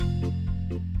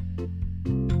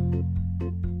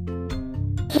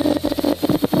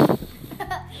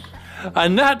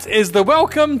And that is the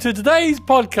welcome to today's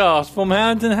podcast from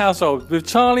Harrington Household with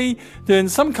Charlie doing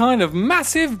some kind of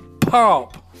massive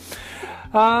pop.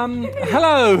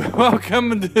 Hello,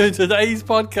 welcome to today's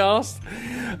podcast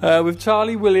with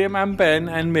Charlie, William and Ben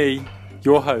and me,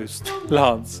 your host,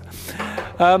 Lance.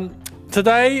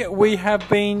 Today we have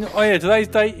been, today's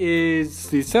date is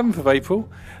the 7th of April.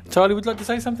 Charlie, would you like to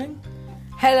say something?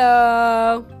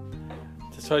 Hello.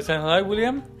 Charlie saying hello,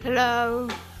 William? Hello.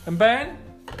 And Ben?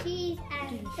 Cheese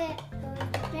and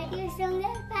make you song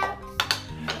about.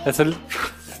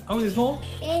 There's more?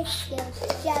 It's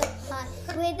just jump on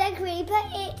with a creeper,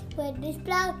 it would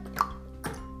explode.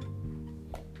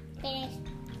 Finished.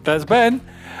 That's Ben.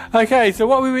 Okay, so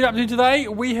what have we been up to today?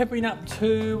 We have been up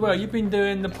to, well, you've been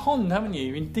doing the pond, haven't you?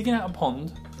 You've been digging out a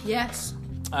pond. Yes.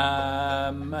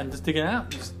 And just digging it out,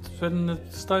 just spreading the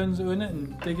stones that are in it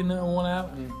and digging it all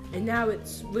out. And now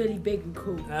it's really big and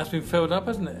cool. Now it's been filled up,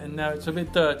 hasn't it? And now it's a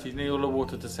bit dirty. You need all the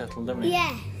water to settle, don't we?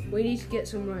 Yeah. We need to get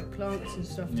some plants and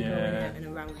stuff to go in it and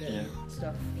around it and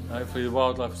stuff. Hopefully the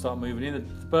wildlife will start moving in. The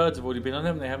birds have already been on,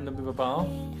 haven't they? Having a bit of a bath.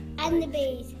 And the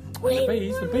bees.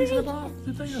 The bees in the bath.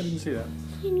 Did they? I didn't see that.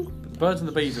 The birds and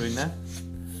the bees are in there.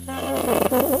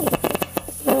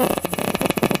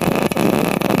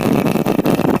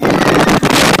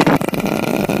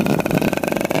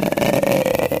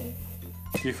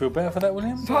 Do you feel better for that,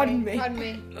 William? Pardon me.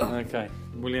 Okay.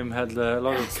 William had a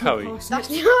lot of curry. That's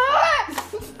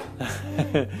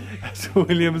That's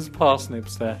William's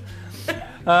parsnips there.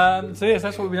 So yes,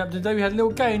 that's what we've been up to today. We had a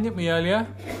little game, didn't we, earlier?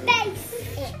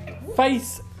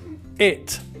 Face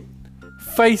it.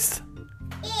 Face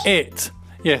it.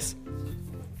 Yes.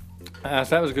 So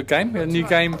that was a good game. We had a new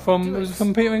game from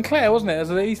Peter and Claire, wasn't it?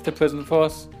 As an Easter present for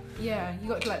us. Yeah, you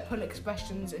got to put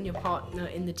expressions, and your partner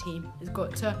in the team has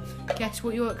got to guess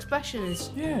what your expression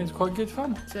is. Yeah, it's quite good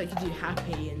fun. So you can do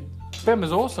happy and. Ben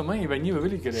was awesome, weren't you, Ben? You were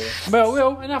really good at it.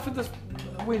 Well, enough of this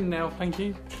win now, thank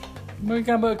you. We're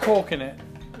going to put a cork in it.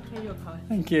 Okay, your pie.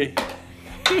 Thank you.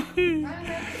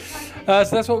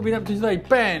 So that's what we've been up to today.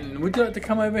 Ben, would you like to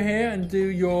come over here and do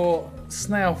your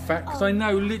snail fact? Because I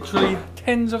know literally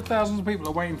tens of thousands of people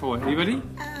are waiting for it. Are you ready?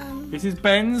 This is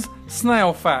Ben's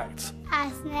snail fact. A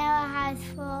snail has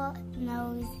 4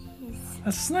 noses.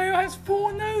 A snail has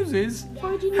 4 noses?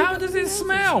 How does it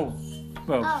smell?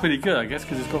 Well, pretty good, I guess,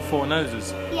 because it's got 4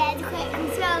 noses. Yeah, it's quite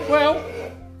smell. Well,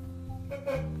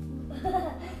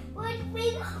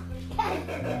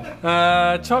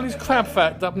 Charlie's crab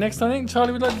fact up next, I think.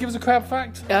 Charlie would like to give us a crab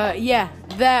fact? Yeah,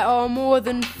 there are more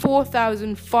than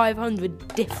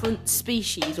 4,500 different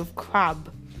species of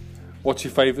crab. What's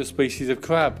your favourite species of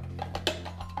crab?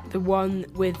 The one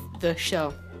with the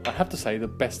shell. I have to say, the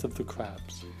best of the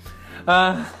crabs.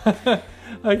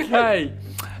 Okay.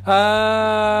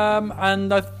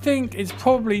 And I think it's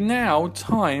probably now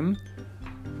time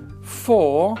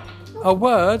for a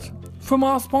word from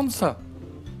our sponsor.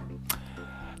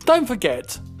 Don't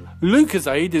forget,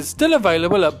 Lucozade is still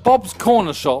available at Bob's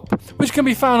Corner Shop, which can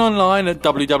be found online at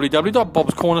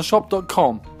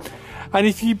www.bobscornershop.com. And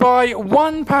if you buy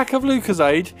 1 pack of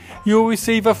Lucozade, you'll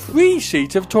receive a free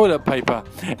sheet of toilet paper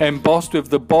embossed with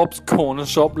the Bob's Corner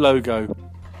Shop logo.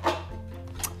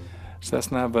 So that's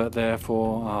an advert there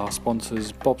for our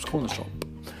sponsors, Bob's Corner Shop.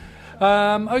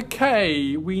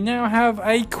 Okay, we now have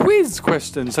a quiz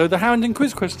question. So the Harrington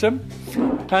quiz question.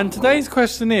 And today's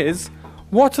question is,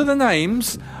 what are the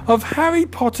names of Harry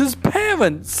Potter's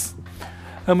parents?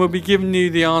 And we'll be giving you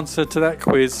the answer to that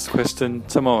quiz question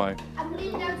tomorrow.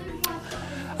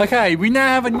 Okay, we now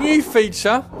have a new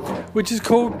feature, which is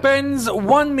called Ben's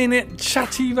 1 minute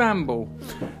chatty ramble.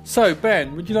 So,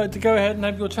 Ben, would you like to go ahead and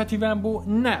have your chatty ramble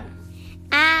now?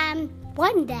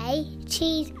 One day,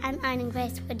 Cheese and Iron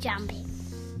Chris were jumping.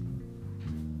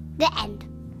 The end.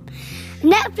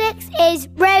 Netflix is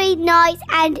very nice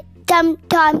and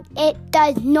sometimes it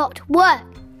does not work.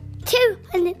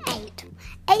 208,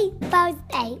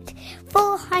 8008,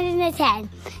 410,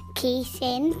 Keys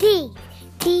in T,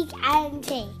 T and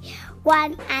T,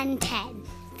 1 and 10,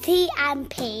 T and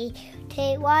P,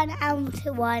 2, 1 and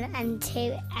 1 and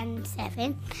 2 and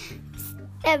 7,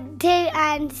 2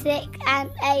 and 6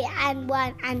 and 8 and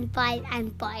 1 and 5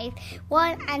 and 5,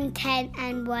 1 and 10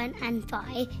 and 1 and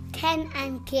 5, 10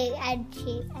 and 2 and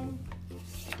 2 and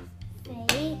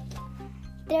 3,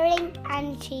 drink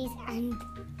and cheese and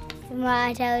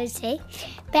tomatoes.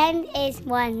 Ben is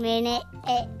 1 minute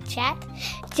chat.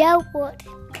 Joe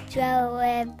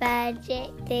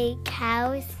budget the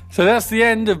cows. So that's the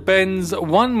end of Ben's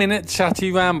 1 minute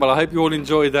chatty ramble. I hope you all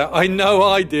enjoyed that. I know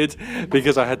I did,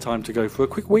 because I had time to go for a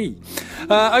quick wee.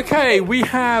 Okay, we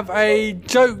have a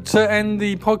joke to end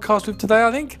the podcast with today,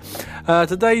 I think.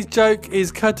 Today's joke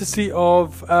is courtesy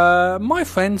of my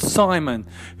friend Simon,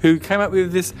 who came up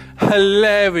with this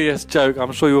hilarious joke.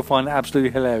 I'm sure you'll find it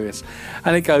absolutely hilarious.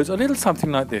 And it goes a little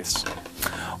something like this.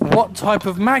 What type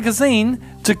of magazine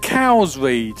do cows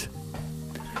read?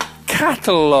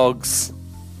 Catalogues.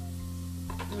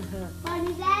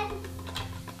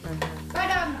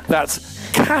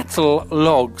 That's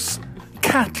catalogues.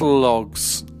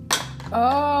 Catalogues.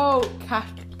 Oh,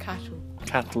 cattle.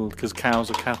 Cattle, because cows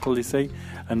are cattle, you see,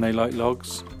 and they like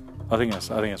logs. I think that's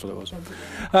what it was.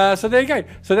 So there you go.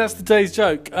 So that's today's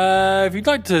joke. If you'd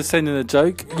like to send in a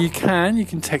joke, you can. You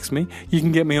can text me. You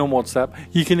can get me on WhatsApp.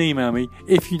 You can email me.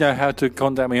 If you know how to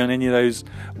contact me on any of those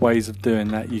ways of doing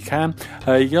that, you can.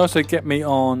 You can also get me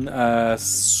on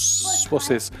what's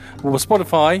this? Well,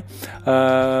 Spotify,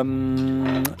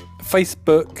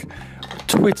 Facebook,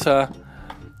 Twitter,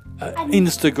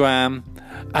 Instagram,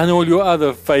 and all your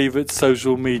other favourite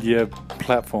social media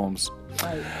platforms.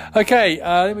 Okay,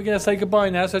 I think we're going to say goodbye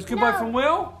now. So it's goodbye from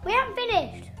Will. We haven't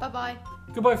finished. Bye-bye.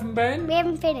 Goodbye from Ben. We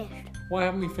haven't finished. Why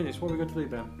haven't we finished? What are we going to do,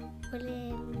 Ben?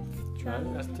 Williams.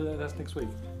 No, that's next week.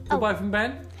 Goodbye from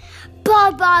Ben.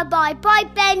 Bye, bye, bye. Bye,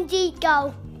 Benji.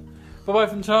 Go. Bye-bye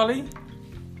from Charlie.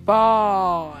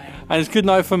 Bye. And it's good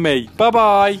night from me.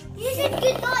 Bye-bye. You said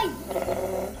good night.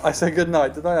 I said good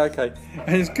night, did I? Okay.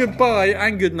 And it's goodbye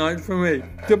and good night from me.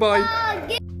 Goodbye. Bye.